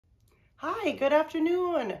Hi, good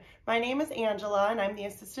afternoon. My name is Angela and I'm the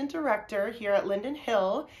Assistant Director here at Linden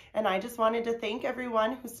Hill, and I just wanted to thank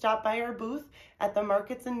everyone who stopped by our booth at the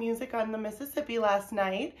Markets and Music on the Mississippi last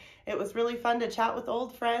night. It was really fun to chat with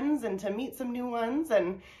old friends and to meet some new ones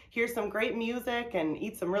and hear some great music and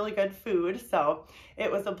eat some really good food. So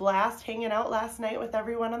it was a blast hanging out last night with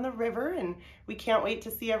everyone on the river, and we can't wait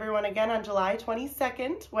to see everyone again on July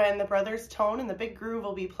 22nd when the Brothers Tone and the Big Groove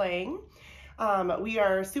will be playing. We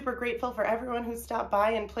are super grateful for everyone who stopped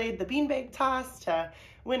by and played the beanbag toss to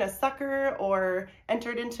win a sucker or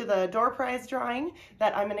entered into the door prize drawing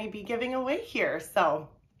that I'm going to be giving away here. So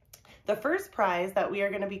the first prize that we are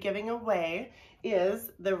going to be giving away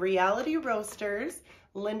is the Reality Roasters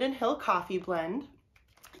Linden Hill Coffee Blend.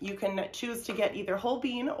 You can choose to get either whole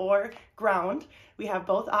bean or ground. We have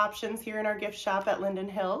both options here in our gift shop at Linden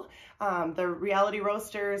Hill. The Reality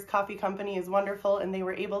Roasters Coffee Company is wonderful, and they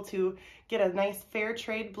were able to get a nice fair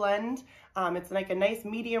trade blend. It's like a nice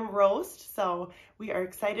medium roast, so we are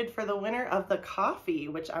excited for the winner of the coffee,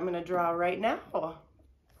 which I'm gonna draw right now. All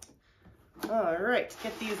right,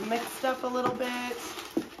 get these mixed up a little bit.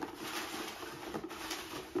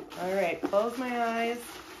 All right, close my eyes.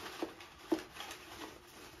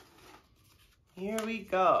 Here we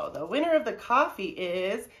go. The winner of the coffee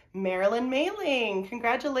is Marilyn Mailing.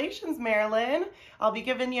 Congratulations, Marilyn. I'll be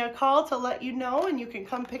giving you a call to let you know, and you can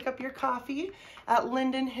come pick up your coffee at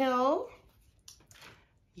Linden Hill.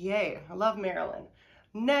 Yay, I love Marilyn.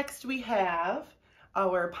 Next, we have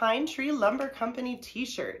our Pine Tree Lumber Company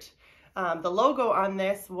t-shirt. The logo on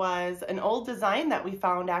this was an old design that we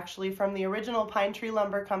found actually from the original Pine Tree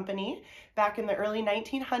Lumber Company back in the early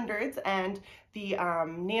 1900s, and the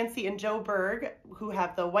Nancy and Joe Berg, who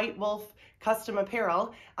have the White Wolf Custom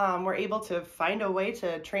Apparel, were able to find a way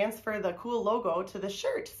to transfer the cool logo to the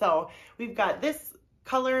shirt. So we've got this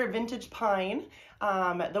color vintage pine.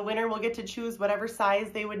 The winner will get to choose whatever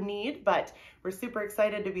size they would need, but we're super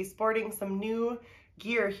excited to be sporting some new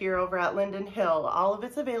gear here over at Linden Hill. All of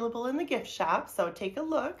it's available in the gift shop, so take a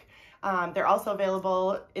look. They're also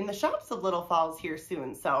available in the shops of Little Falls here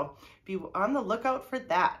soon, so be on the lookout for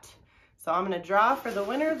that. So I'm going to draw for the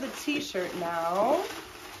winner of the t-shirt now.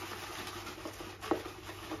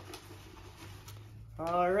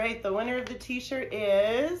 All right, the winner of the t-shirt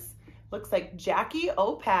looks like Jackie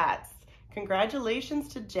Opatz. Congratulations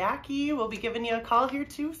to Jackie. We'll be giving you a call here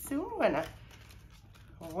too soon.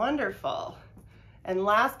 Wonderful. And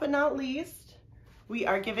last but not least, we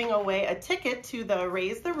are giving away a ticket to the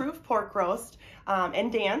Raise the Roof Pork Roast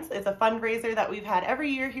and Dance. It's a fundraiser that we've had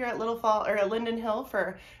every year here at Linden Hill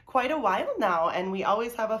for quite a while now, and we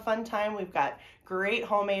always have a fun time. We've got great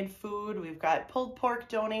homemade food. We've got pulled pork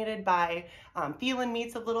donated by Thielen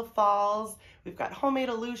Meats of Little Falls. We've got homemade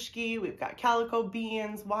alushki. We've got calico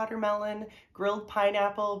beans, watermelon, grilled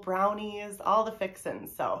pineapple, brownies, all the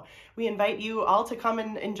fixins. So we invite you all to come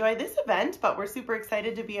and enjoy this event, but we're super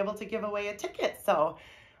excited to be able to give away a ticket. So,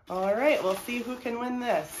 all right, we'll see who can win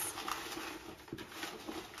this.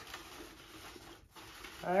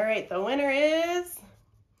 All right, the winner is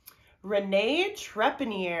Renee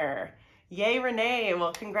Trepanier. Yay, Renee.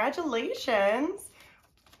 Well, congratulations.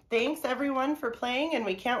 Thanks everyone for playing, and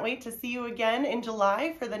we can't wait to see you again in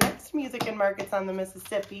July for the next Music and Markets on the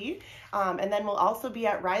Mississippi. And then we'll also be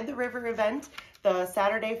at Ride the River event the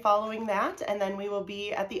Saturday following that, and then we will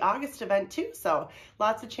be at the August event too. So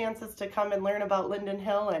lots of chances to come and learn about Linden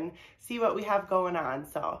Hill and see what we have going on.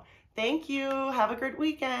 So thank you. Have a great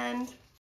weekend.